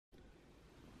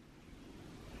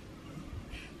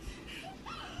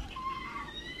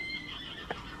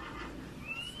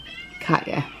Got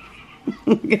ya.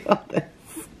 Look at all this.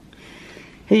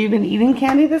 Have you been eating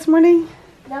candy this morning?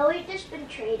 No, we've just been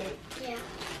trading. Yeah.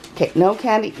 Okay, no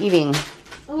candy eating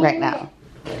right now.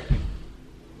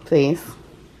 Please.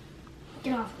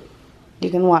 Get off me. You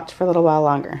can watch for a little while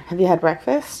longer. Have you had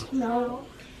breakfast? No.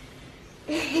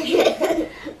 I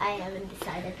haven't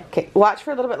decided. Okay, watch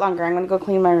for a little bit longer. I'm going to go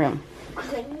clean my room.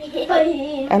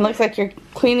 And looks like your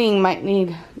cleaning might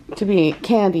need to be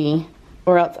candy,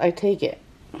 or else I take it.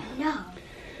 No.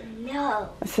 No.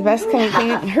 That's the best kind of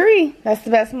cleaning. Hurry! That's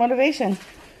the best motivation.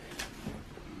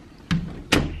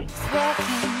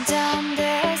 Walking down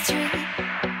the street,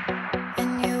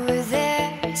 and you were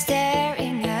there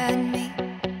staring at me,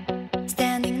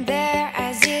 standing there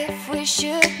as if we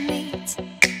should meet.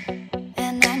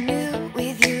 And I knew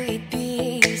with you it'd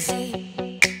be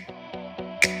easy.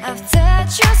 I've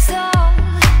touched your soul,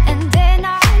 and then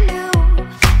I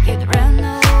knew you'd run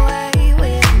away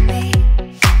with me.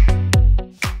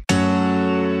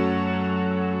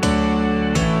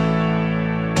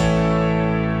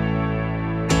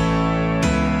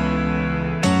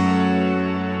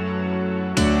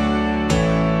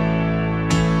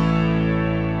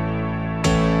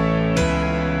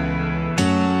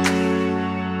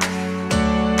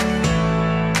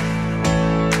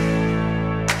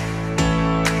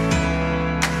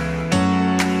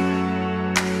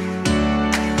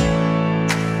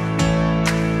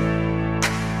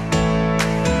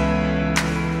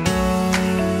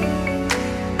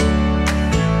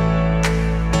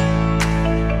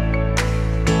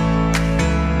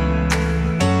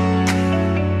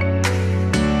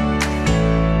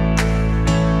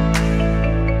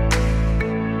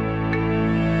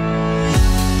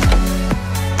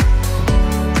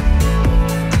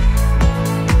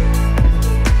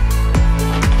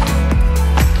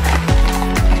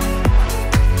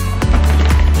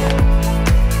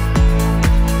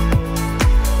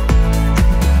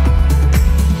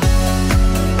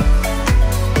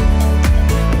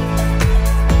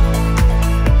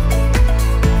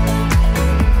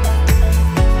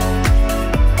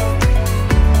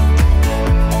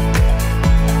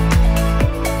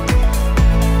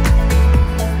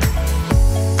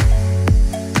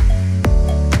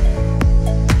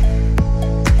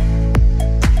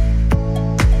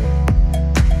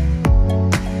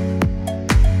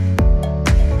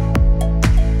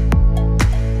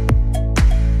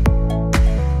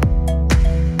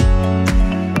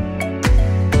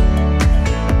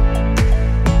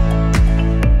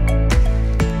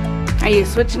 Are you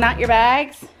switching out your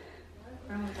bags?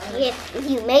 Yeah,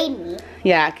 you made me.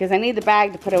 Yeah, because I need the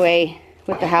bag to put away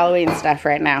with the Halloween stuff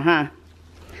right now, huh?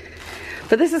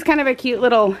 But this is kind of a cute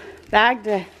little bag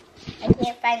to... I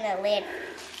can't find the lid.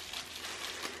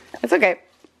 It's okay.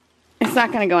 It's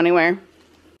not going to go anywhere.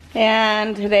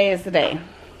 And today is the day.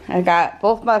 I got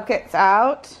both buckets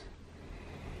out.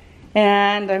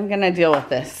 And I'm going to deal with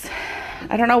this.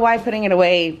 I don't know why putting it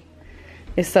away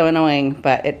is so annoying,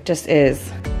 but it just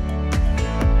is.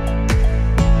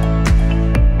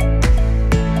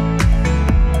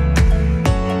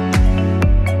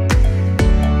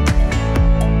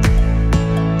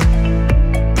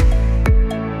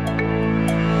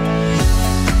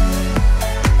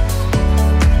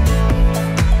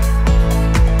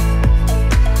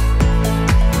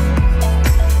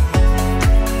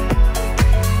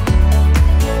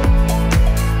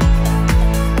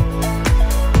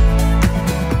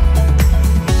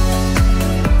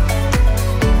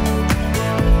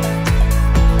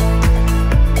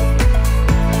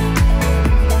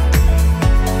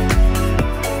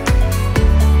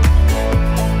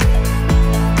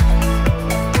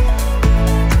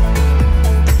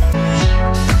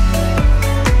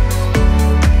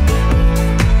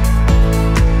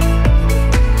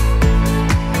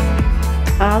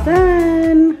 All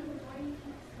done.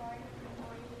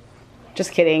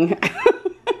 Just kidding.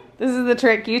 This is the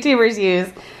trick YouTubers use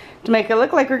to make it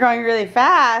look like we're going really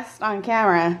fast on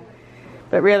camera.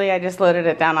 But really I just loaded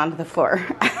it down onto the floor.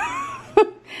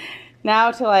 Now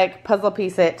to like puzzle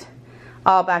piece it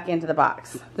all back into the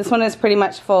box. This one is pretty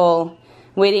much full.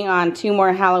 Waiting on 2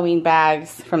 more Halloween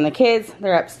bags from the kids.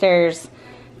 They're upstairs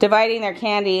dividing their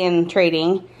candy and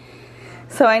trading.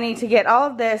 So I need to get all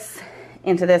of this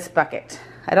into this bucket.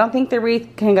 I don't think the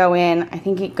wreath can go in. I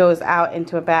think it goes out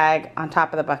into a bag on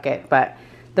top of the bucket, but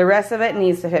the rest of it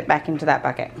needs to fit back into that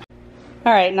bucket.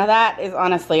 All right, now that is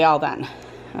honestly all done.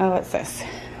 Oh, what's this?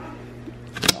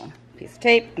 Little piece of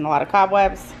tape and a lot of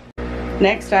cobwebs.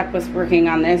 Next up was working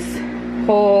on this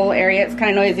whole area. It's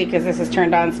kind of noisy because this is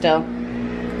turned on still.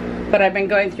 But I've been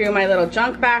going through my little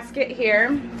junk basket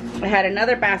here. I had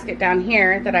another basket down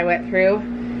here that I went through.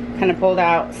 Kind of pulled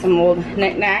out some old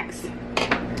knickknacks.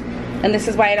 And this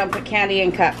is why I don't put candy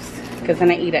in cups, because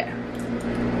then I eat it.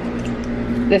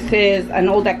 This is an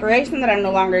old decoration that I'm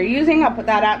no longer using. I'll put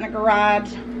that out in the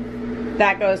garage.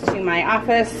 That goes to my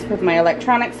office with my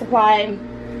electronic supply.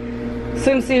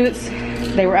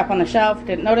 Swimsuits, they were up on the shelf,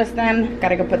 didn't notice them.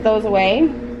 Gotta go put those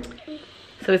away.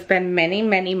 So it's been many,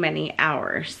 many, many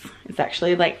hours. It's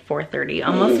actually like 4:30,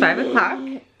 almost 5 o'clock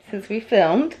since we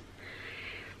filmed.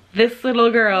 This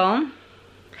little girl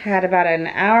had about an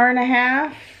hour and a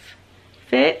half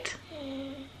fit.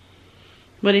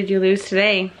 What did you lose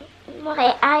today?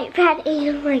 My iPad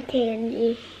and my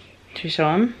candy. To show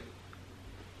him.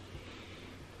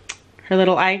 Her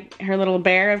little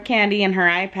bear of candy and her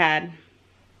iPad.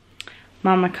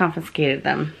 Mama confiscated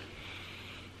them.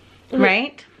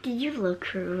 Right? Did you look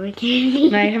for my candy?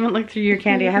 No, I haven't looked through your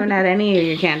candy. I haven't had any of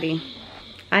your candy.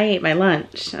 I ate my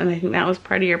lunch, and I think that was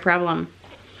part of your problem.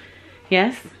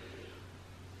 Yes?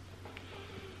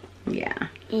 Yeah.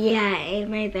 Yeah,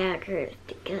 and my back hurts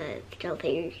because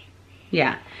Chelsea.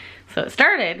 Yeah. So it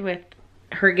started with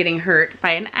her getting hurt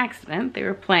by an accident. They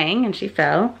were playing and she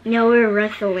fell. No, we were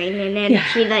wrestling, and then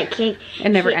she like kicked. It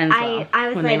never ends well I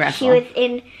was when they like,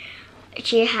 wrestle.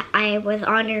 I was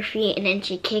on her feet, and then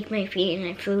she kicked my feet, and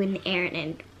I flew in the air and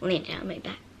then landed on my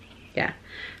back. Yeah.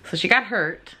 So she got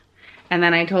hurt, and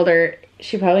then I told her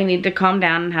she probably needed to calm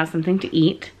down and have something to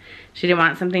eat. She didn't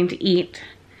want something to eat.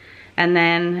 And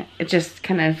then it just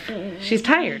kind of, she's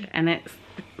tired, and it's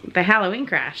the Halloween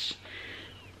crash.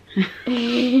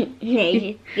 They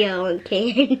just yell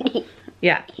candy.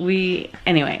 Yeah,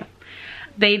 anyway,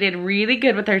 they did really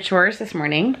good with their chores this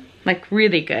morning. Like,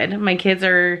 really good. My kids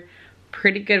are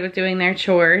pretty good with doing their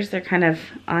chores. They're kind of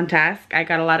on task. I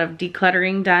got a lot of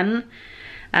decluttering done.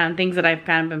 Things that I've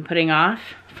kind of been putting off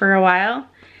for a while.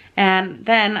 And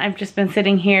then I've just been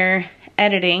sitting here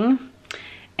editing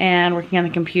and working on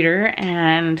the computer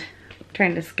and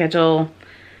trying to schedule,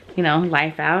 you know,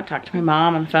 life out. Talk to my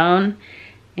mom on the phone.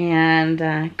 And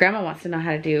Grandma wants to know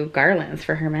how to do garlands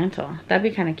for her mantle. That'd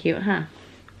be kind of cute, huh?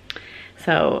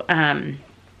 So,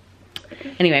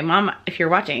 anyway, Mom, if you're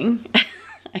watching,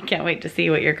 I can't wait to see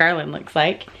what your garland looks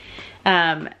like.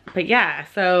 But yeah,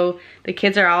 so the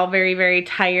kids are all very, very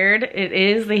tired. It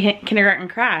is the kindergarten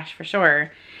crash for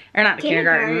sure. Or not the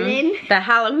kindergarten, the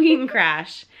Halloween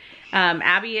crash.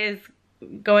 Abby is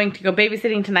going to go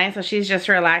babysitting tonight, so she's just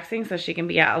relaxing so she can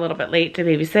be out a little bit late to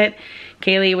babysit.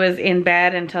 Kaylee was in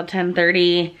bed until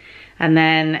 10:30 and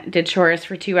then did chores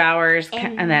for 2 hours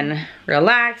and then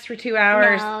relaxed for 2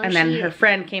 hours, and then her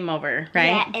friend came over, right?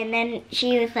 Yeah, and then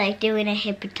she was like doing a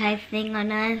hypnotize thing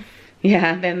on us.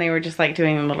 Yeah, then they were just like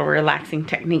doing little relaxing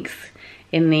techniques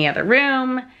in the other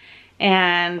room.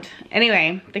 And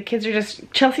anyway, the kids are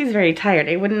just, Chelsea's very tired.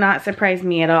 It would not surprise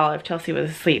me at all if Chelsea was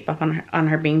asleep up on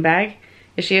her beanbag.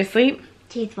 Is she asleep?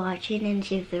 She's watching and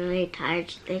she's really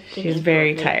tired. She's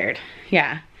very tired.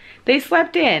 Yeah. They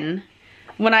slept in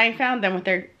when I found them with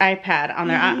their iPad on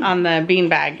their on the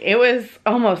beanbag. It was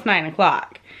almost 9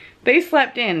 o'clock. They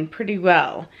slept in pretty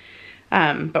well.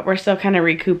 But we're still kind of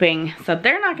recouping. So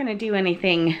they're not going to do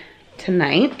anything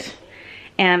tonight.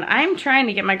 And I'm trying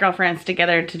to get my girlfriends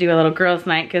together to do a little girls'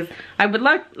 night because I would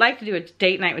like to do a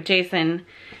date night with Jason.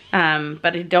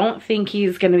 But I don't think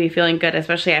he's going to be feeling good,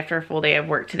 especially after a full day of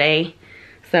work today.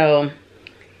 So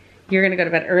you're going to go to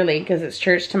bed early because it's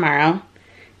church tomorrow.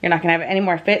 You're not going to have any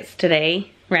more fits today,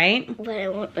 right? But I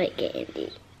want my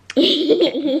candy.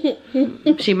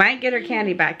 She might get her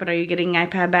candy back, but are you getting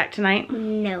iPad back tonight?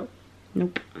 No.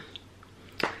 Nope.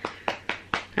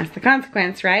 That's the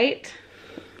consequence, right?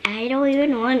 I don't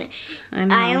even want it. I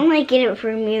know. I only get it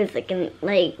for music, and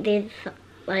like this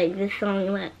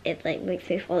song that it like makes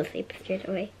me fall asleep straight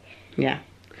away. Yeah.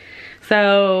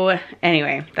 So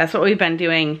anyway, that's what we've been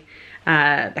doing.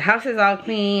 The house is all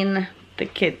clean.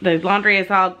 The laundry is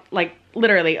all, like,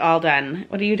 literally all done.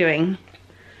 What are you doing?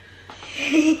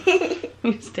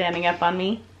 You're standing up on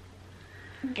me.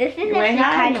 This is actually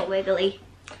kind of wiggly.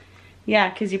 Yeah,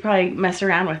 because you probably mess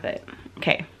around with it.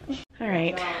 Okay. All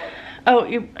right. Oh,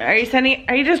 are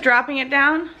you just dropping it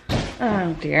down?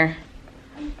 Oh dear.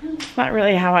 It's not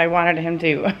really how I wanted him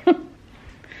to.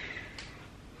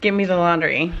 Give me the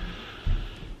laundry.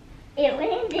 It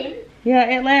landed. Yeah,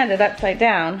 it landed upside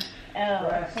down.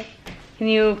 Oh. Can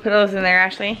you put those in there,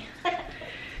 Ashley?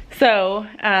 So,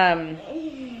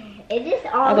 Is this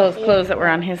all those clothes that were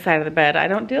on his side of the bed, I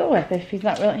don't deal with if he's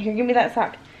not willing. Here, give me that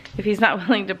sock. If he's not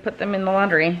willing to put them in the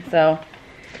laundry. So,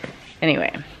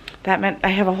 anyway, that meant I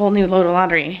have a whole new load of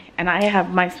laundry. And I have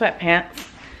my sweatpants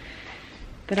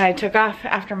that I took off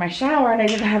after my shower, and I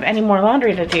didn't have any more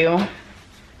laundry to do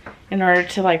in order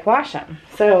to, like, wash them.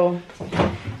 So,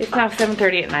 It's now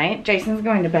 7:30 at night. Jason's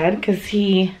going to bed because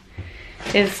he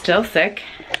is still sick.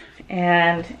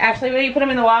 And Ashley, will you put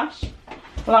him in the wash?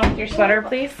 Along with your sweater,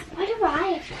 please? Why do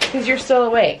I? Because you're still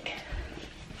awake.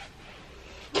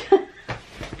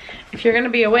 If you're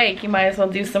gonna be awake, you might as well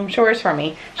do some chores for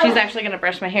me. She's actually gonna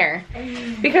brush my hair.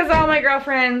 Because all my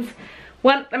girlfriends,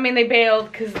 they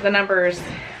bailed because the numbers,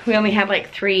 we only had like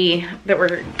 3 that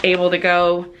were able to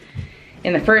go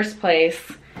in the first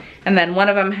place. And then one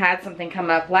of them had something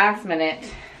come up last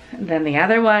minute. And then the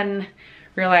other one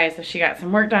realized if she got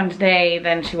some work done today,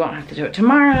 then she won't have to do it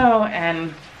tomorrow.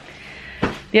 And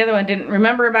the other one didn't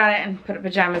remember about it and put her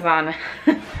pajamas on.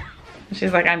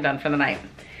 She's like, I'm done for the night.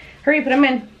 Hurry, put them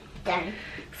in. Done.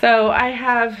 So I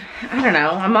don't know,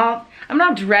 I'm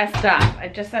not dressed up. I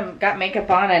just got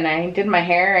makeup on and I did my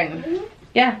hair and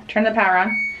yeah, turned the power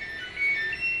on.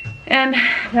 And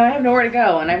now I have nowhere to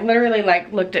go, and I've literally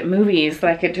like looked at movies that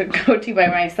I could go to by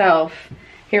myself.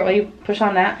 Here, will you push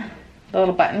on that? The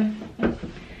little button.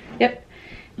 Yep.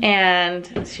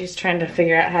 And she's trying to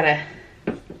figure out how to...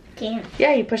 Can't.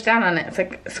 Yeah, you push down on it. It's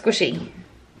like squishy.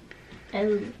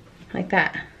 Oh. Like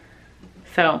that.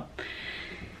 So,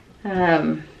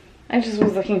 I just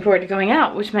was looking forward to going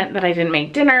out, which meant that I didn't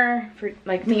make dinner for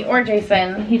like me or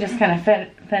Jason. He just kind of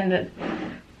fended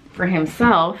for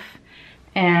himself.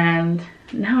 And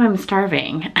now I'm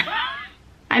starving.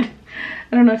 I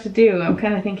don't know what to do. I'm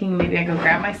kind of thinking maybe I go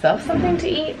grab myself something to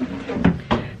eat.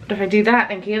 But if I do that,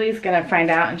 then Kaylee's gonna find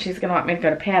out and she's gonna want me to go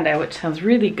to Panda, which sounds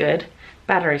really good.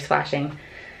 Battery's flashing.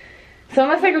 So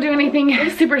unless I go do anything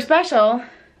super special,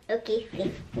 Okay.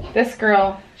 this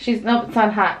girl, nope, it's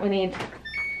on hot. We need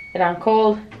it on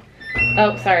cold.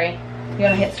 Oh, sorry. You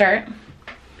wanna hit start?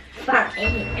 Fine.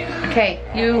 Okay,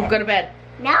 you go to bed.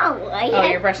 No, Oh,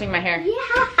 you're brushing my hair.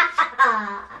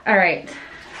 Yeah. All right.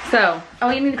 So,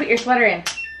 you need to put your sweater in.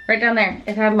 Right down there.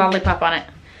 It had lollipop on it.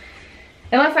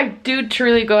 Unless I do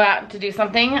truly go out to do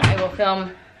something, I will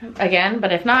film again.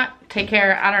 But if not, take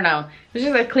care. I don't know. It was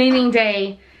just a cleaning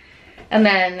day. And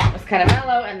then it was kind of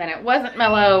mellow. And then it wasn't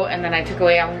mellow. And then I took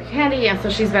away all her candy. And so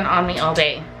she's been on me all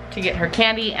day to get her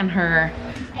candy and her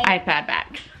iPad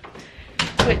back.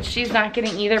 Which she's not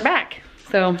getting either back.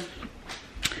 So...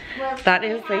 that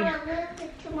is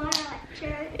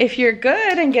if you're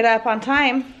good and get up on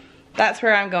time, that's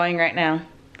where I'm going right now.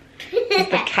 Is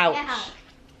the couch.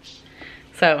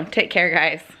 So take care,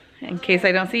 guys. In case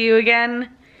I don't see you again,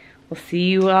 we'll see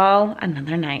you all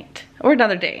another night or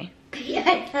another day.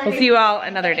 We'll see you all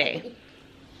another day.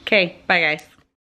 Okay, bye guys.